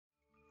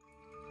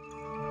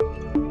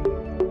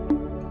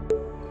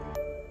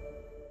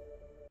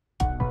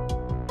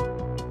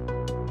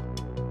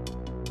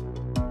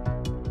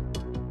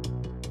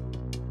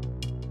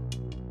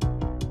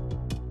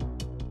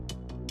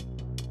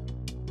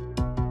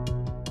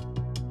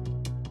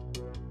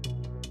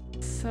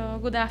So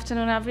good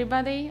afternoon,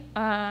 everybody.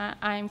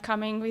 I'm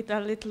coming with a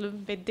little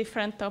bit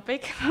different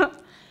topic.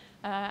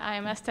 I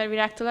am Eszter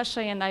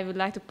Virág-Tulassay, and I would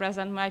like to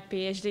present my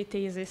PhD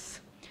thesis,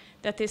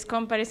 that is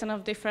comparison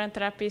of different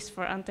therapies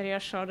for anterior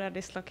shoulder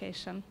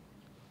dislocation.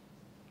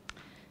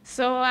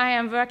 So I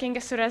am working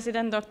as a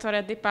resident doctor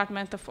at the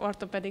Department of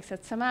Orthopedics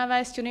at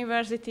Semmelweis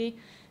University,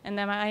 and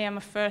I am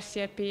a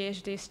first-year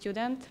PhD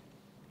student.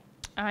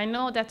 I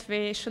know that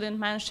we shouldn't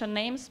mention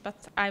names, but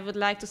I would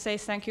like to say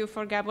thank you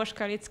for Gábor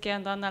Skalicki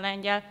and Anna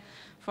Lengyel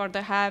for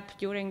the help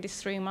during these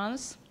 3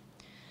 months.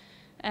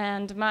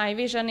 And my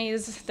vision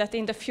is that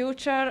in the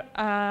future,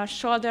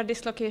 shoulder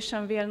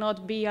dislocation will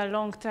not be a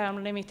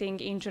long-term limiting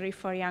injury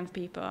for young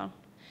people.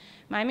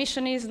 My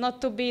mission is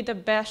not to be the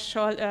best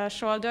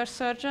shoulder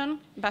surgeon,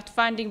 but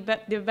finding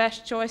the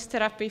best choice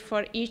therapy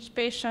for each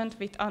patient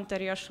with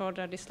anterior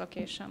shoulder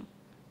dislocation.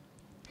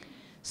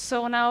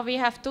 So now we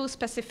have 2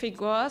 specific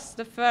goals.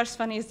 The first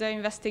one is the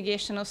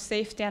investigation of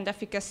safety and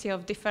efficacy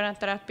of different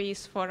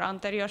therapies for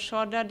anterior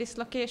shoulder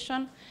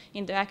dislocation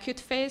in the acute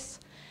phase.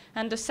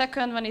 And the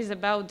second one is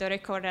about the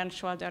recurrent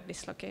shoulder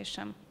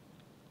dislocation.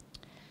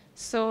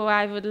 So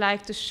I would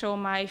like to show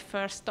my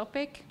first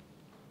topic.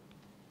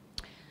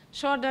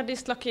 Shoulder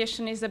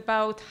dislocation is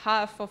about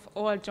half of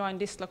all joint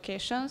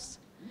dislocations,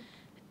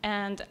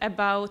 and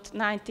about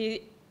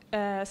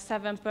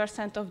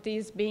 97% of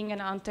these being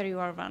an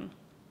anterior one.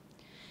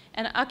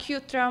 An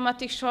acute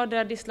traumatic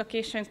shoulder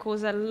dislocation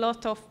causes a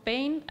lot of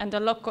pain and a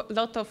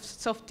lot of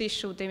soft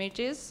tissue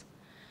damages.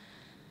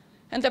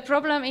 And the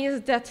problem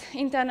is that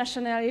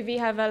internationally we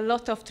have a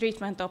lot of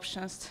treatment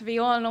options. We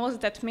all know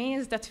that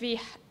means that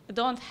we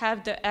don't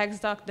have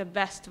the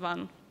best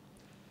one.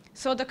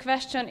 So the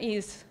question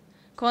is,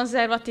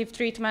 conservative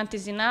treatment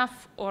is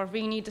enough, or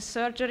we need a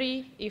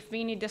surgery? If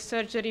we need a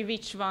surgery,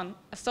 which one?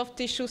 A soft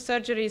tissue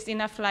surgery is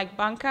enough like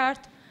Bankart,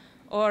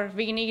 or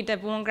we need a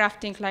bone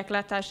grafting like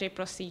Latagé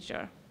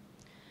procedure.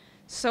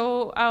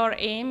 So our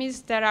aim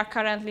is there are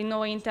currently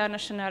no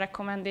international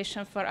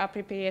recommendation for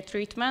appropriate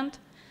treatment,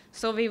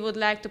 so we would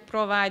like to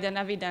provide an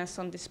evidence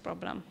on this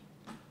problem.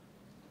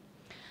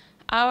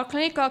 Our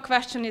clinical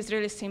question is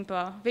really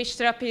simple. Which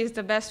therapy is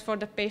the best for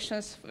the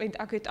patients with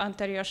acute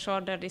anterior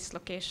shoulder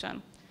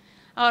dislocation?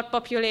 Our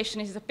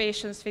population is the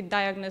patients with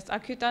diagnosed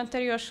acute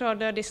anterior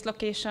shoulder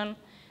dislocation,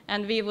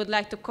 and we would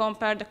like to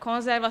compare the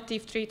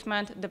conservative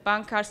treatment, the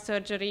Bankart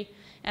surgery,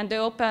 and the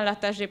open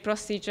Latagé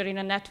procedure in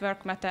a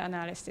network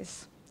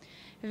meta-analysis.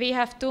 We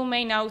have 2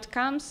 main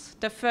outcomes.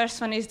 The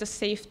first one is the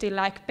safety,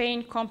 like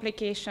pain,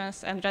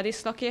 complications, and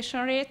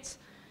redislocation rates.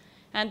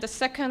 And the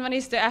second one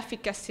is the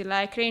efficacy,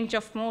 like range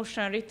of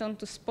motion, return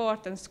to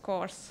sport, and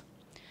scores.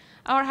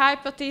 Our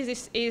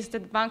hypothesis is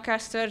that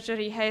Bankart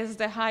surgery has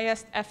the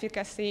highest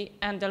efficacy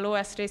and the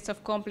lowest rates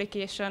of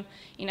complication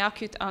in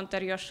acute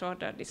anterior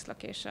shoulder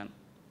dislocation.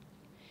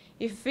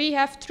 If we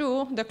have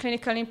true, the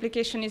clinical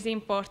implication is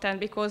important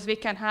because we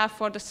can have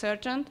for the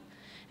surgeon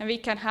and we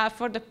can have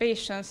for the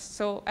patients,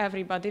 so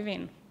everybody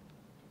win.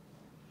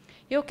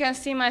 You can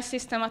see my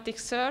systematic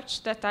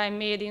search that I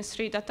made in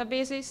 3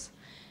 databases,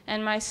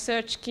 and my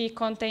search key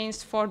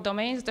contains 4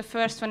 domains. The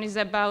first one is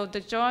about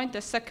the joint,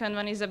 the second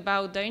one is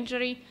about the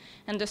injury,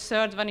 and the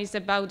third one is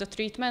about the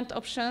treatment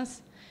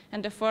options,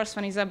 and the fourth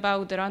one is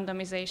about the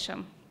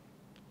randomization.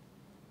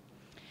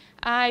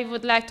 I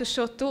would like to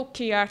show 2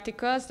 key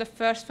articles. The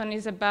first one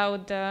is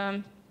about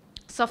the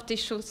soft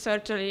tissue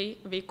surgery,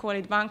 we call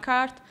it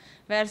Bankart,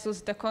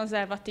 versus the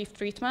conservative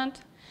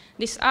treatment.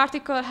 This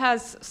article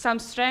has some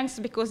strengths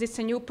because it's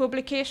a new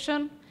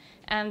publication,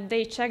 and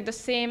they check the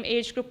same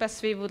age group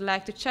as we would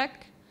like to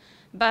check,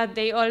 but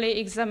they only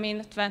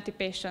examine 20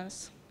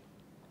 patients.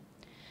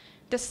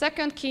 The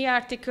second key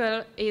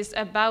article is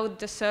about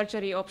the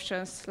surgery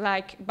options,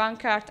 like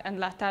Bankart and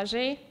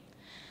Latagé.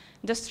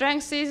 The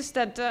strength is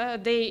that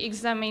they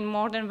examine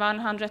more than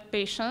 100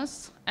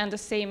 patients and the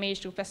same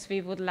age group as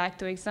we would like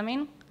to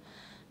examine.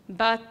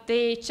 But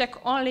they check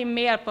only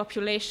male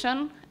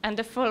population, and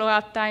the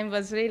follow-up time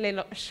was really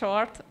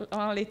short,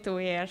 only 2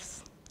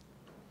 years.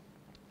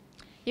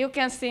 You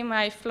can see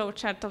my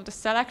flowchart of the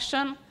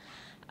selection.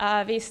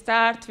 We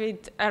start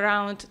with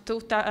around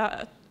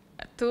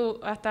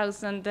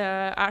 2,000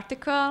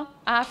 article.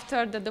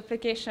 After the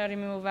duplication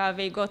removal,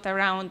 we got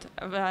around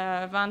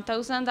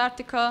 1,000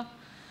 article.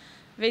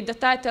 With the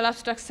title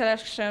abstract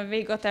selection,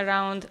 we got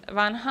around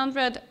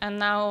 100, and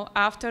now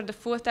after the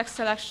full text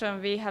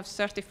selection, we have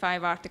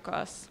 35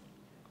 articles.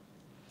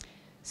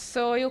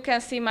 So you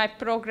can see my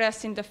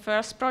progress in the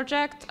first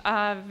project.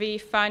 We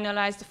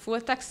finalized the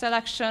full text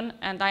selection,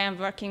 and I am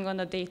working on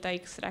the data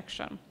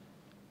extraction.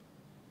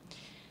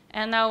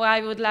 And now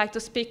I would like to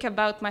speak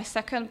about my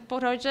second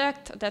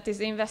project, that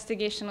is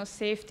investigation of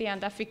safety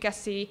and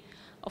efficacy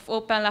of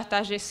open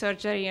Latagé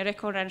surgery in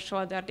recurrent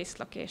shoulder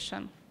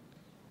dislocation.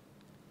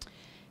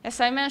 As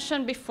I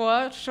mentioned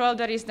before,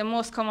 shoulder is the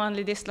most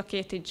commonly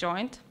dislocated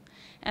joint.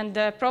 And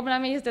the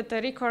problem is that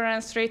the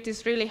recurrence rate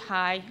is really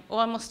high,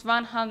 almost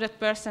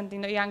 100%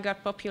 in the younger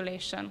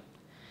population.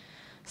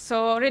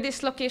 So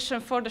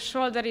redislocation for the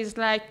shoulder is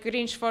like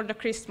Grinch for the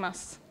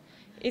Christmas.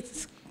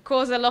 It's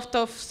cause a lot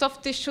of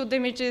soft tissue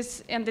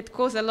damages, and it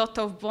causes a lot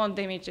of bone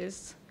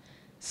damages.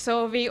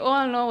 So we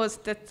all know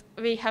that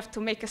we have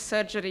to make a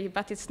surgery,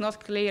 but it's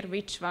not clear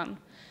which one.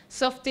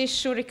 Soft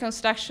tissue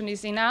reconstruction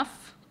is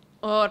enough,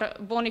 or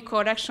bony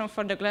correction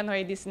for the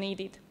glenoid is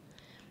needed.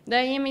 The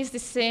aim is the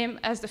same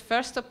as the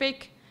first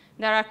topic.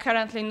 There are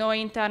currently no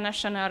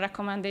international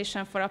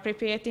recommendation for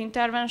appropriate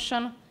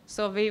intervention,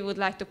 so we would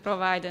like to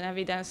provide an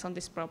evidence on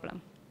this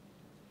problem.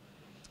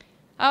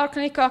 Our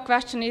clinical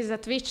question is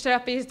that which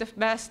therapy is the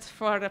best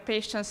for the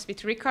patients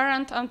with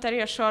recurrent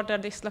anterior shoulder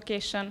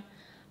dislocation.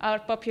 Our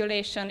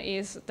population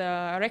is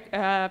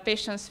the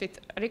patients with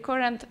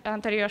recurrent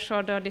anterior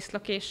shoulder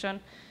dislocation.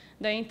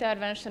 The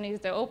intervention is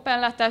the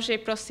open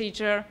Latagé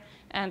procedure,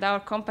 and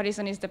our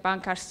comparison is the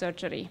Bankart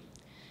surgery.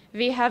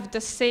 We have the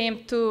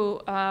same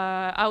two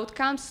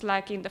outcomes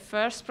like in the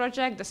first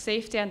project, the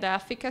safety and the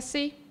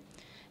efficacy.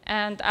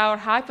 And our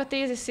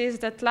hypothesis is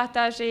that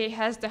Latagé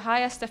has the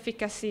highest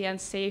efficacy and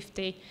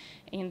safety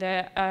in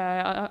the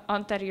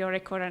anterior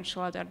recurrent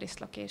shoulder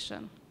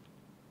dislocation.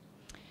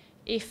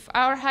 If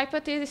our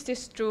hypothesis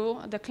is true,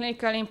 the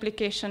clinical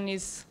implication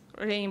is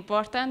really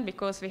important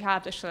because we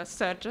have the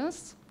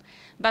surgeons.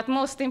 But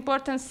most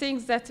important thing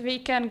is that we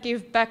can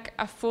give back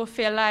a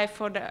fulfilled life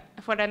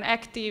for an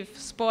active,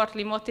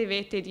 sportly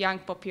motivated young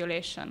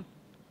population.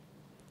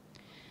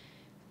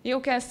 You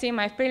can see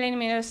my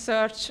preliminary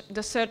search.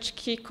 The search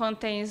key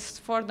contains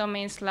 4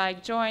 domains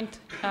like joint,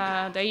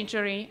 the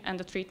injury, and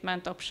the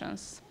treatment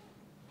options.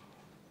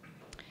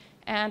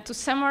 And to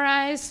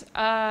summarize,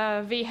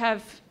 we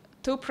have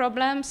 2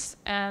 problems,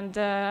 and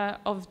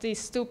of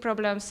these 2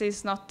 problems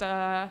is not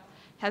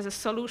has a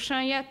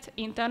solution yet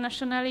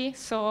internationally.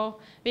 So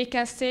we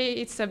can say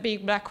it's a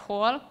big black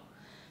hole.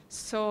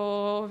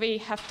 So we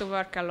have to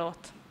work a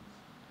lot.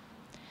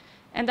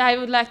 And I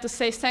would like to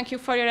say thank you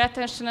for your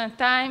attention and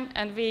time,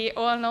 and we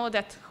all know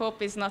that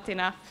hope is not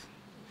enough.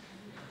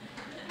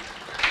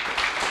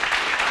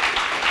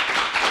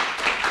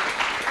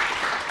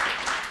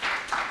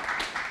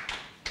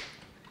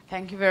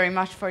 Thank you very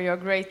much for your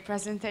great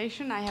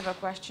presentation. I have a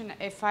question.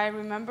 If I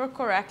remember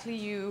correctly,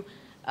 you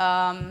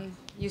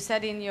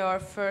said in your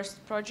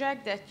first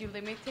project that you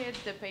limited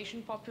the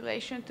patient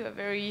population to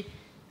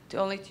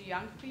only to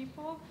young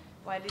people.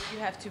 Why did you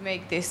have to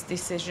make this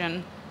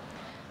decision?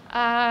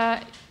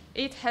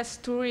 It has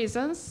 2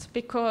 reasons,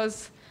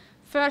 because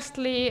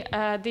firstly,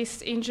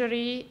 this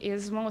injury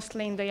is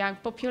mostly in the young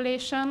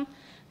population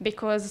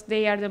because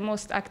they are the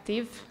most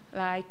active,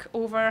 like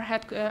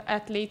overhead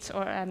athletes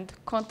and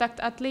contact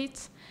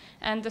athletes.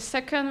 And the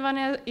second one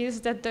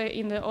is that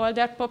in the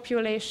older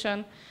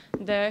population,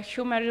 the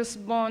humerus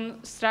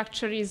bone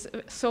structure is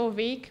so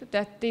weak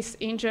that this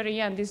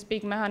injury and this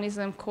big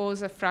mechanism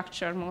cause a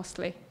fracture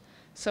mostly.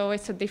 So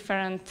it's a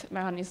different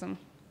mechanism.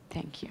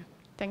 Thank you.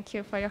 Thank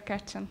you for your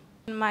question.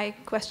 My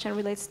question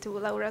relates to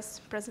Laura's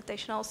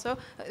presentation also.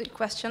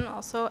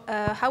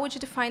 How would you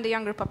define the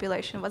younger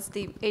population? What's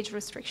the age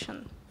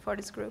restriction for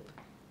this group?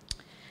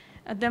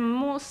 The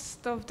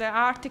most of the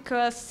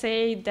articles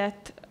say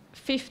that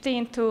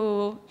 15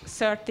 to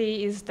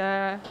 30 is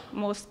the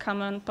most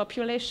common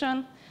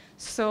population.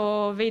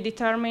 So we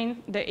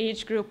determine the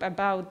age group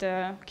about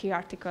the key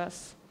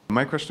articles.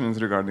 My question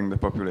is regarding the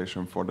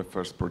population for the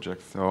first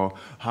project. So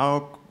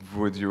how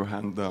would you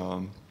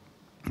handle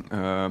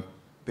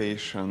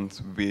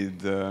patients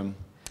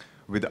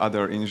with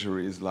other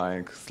injuries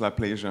like slap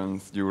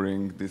lesions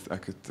during this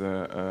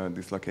acute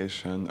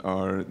dislocation,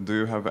 or do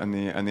you have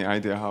any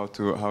idea how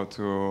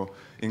to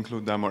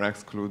include them or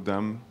exclude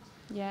them?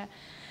 Yeah,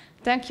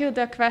 thank you.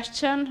 The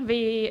question,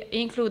 we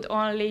include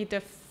only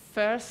the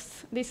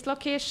first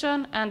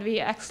dislocation, and we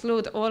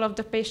exclude all of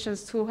the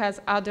patients who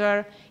has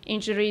other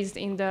injuries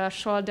in the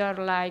shoulder,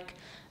 like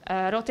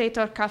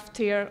rotator cuff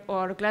tear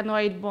or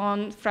glenoid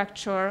bone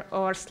fracture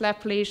or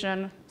slap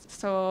lesion.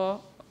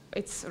 So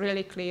it's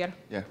really clear.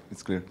 Yeah,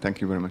 it's clear.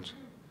 Thank you very much.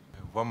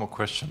 One more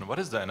question. What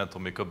is the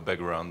anatomical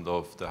background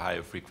of the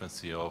higher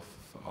frequency of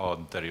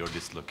anterior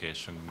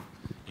dislocation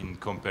in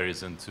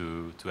comparison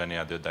to any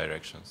other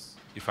directions?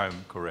 If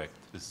I'm correct,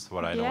 this is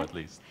what I know at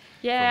least.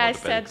 Yeah, I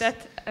said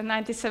that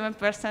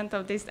 97%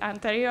 of this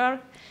anterior,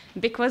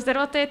 because the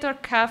rotator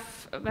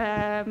cuff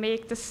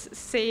make the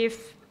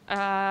safe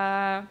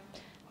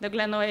the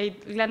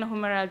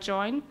glenohumeral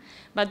joint,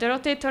 but the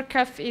rotator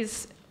cuff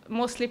is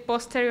mostly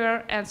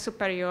posterior and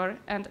superior,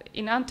 and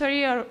in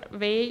anterior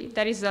way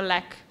there is a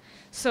lack.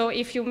 So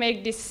if you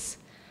make this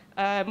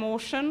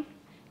motion,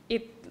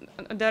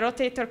 the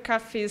rotator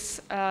cuff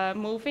is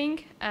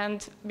moving,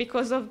 and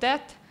because of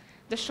that,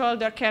 the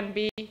shoulder can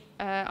be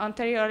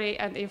anteriorly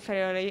and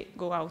inferiorly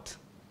go out.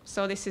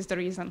 So this is the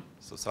reason.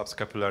 So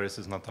subscapularis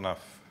is not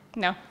enough?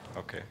 No.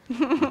 Okay,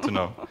 good to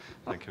know.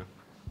 Thank you.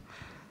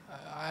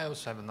 I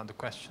also have another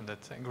question.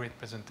 That's a great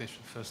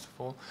presentation, first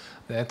of all.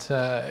 That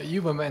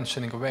you were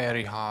mentioning a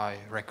very high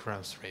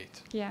recurrence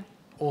rate. Yeah.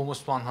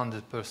 Almost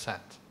 100%.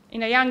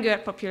 In a younger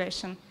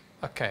population.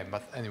 Okay,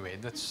 but anyway,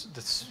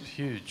 that's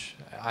huge.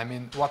 I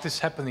mean, what is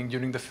happening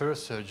during the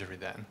first surgery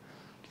then?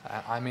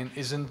 I mean,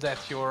 isn't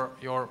that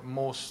your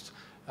most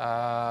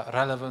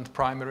relevant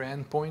primary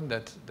endpoint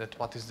that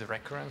what is the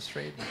recurrence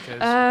rate? Because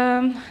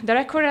the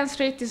recurrence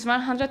rate is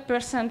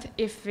 100%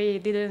 if we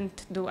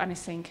didn't do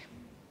anything.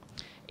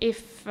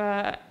 If,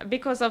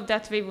 because of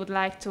that, we would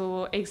like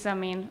to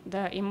examine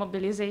the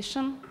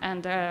immobilization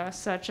and the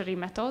surgery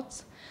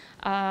methods.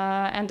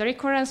 And the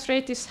recurrence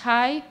rate is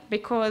high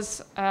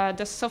because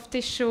the soft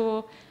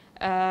tissue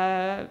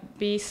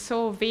be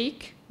so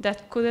weak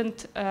that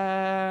couldn't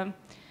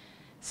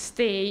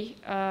stay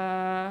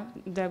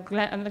the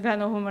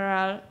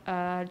glenohumeral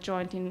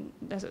joint in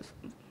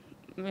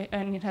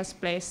when it has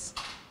place.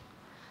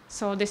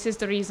 So this is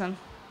the reason.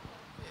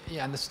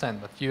 Yeah, I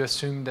understand, but you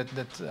assume that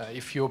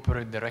if you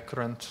operate the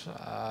recurrent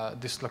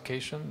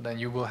dislocation, then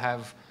you will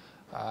have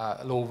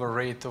a lower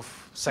rate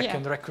of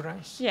second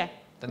recurrence? Yeah,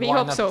 then we why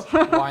hope not, so.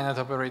 Why not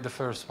operate the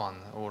first one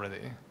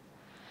already?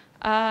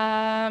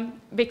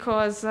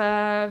 Because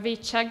we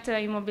checked the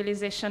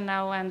immobilization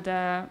now and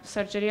the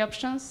surgery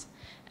options.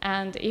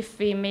 And if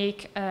we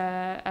make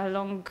a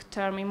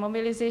long-term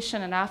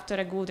immobilization and after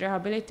a good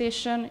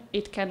rehabilitation,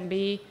 it can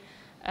be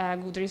a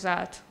good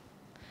result.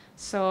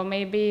 So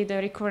maybe the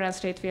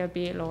recurrence rate will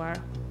be lower.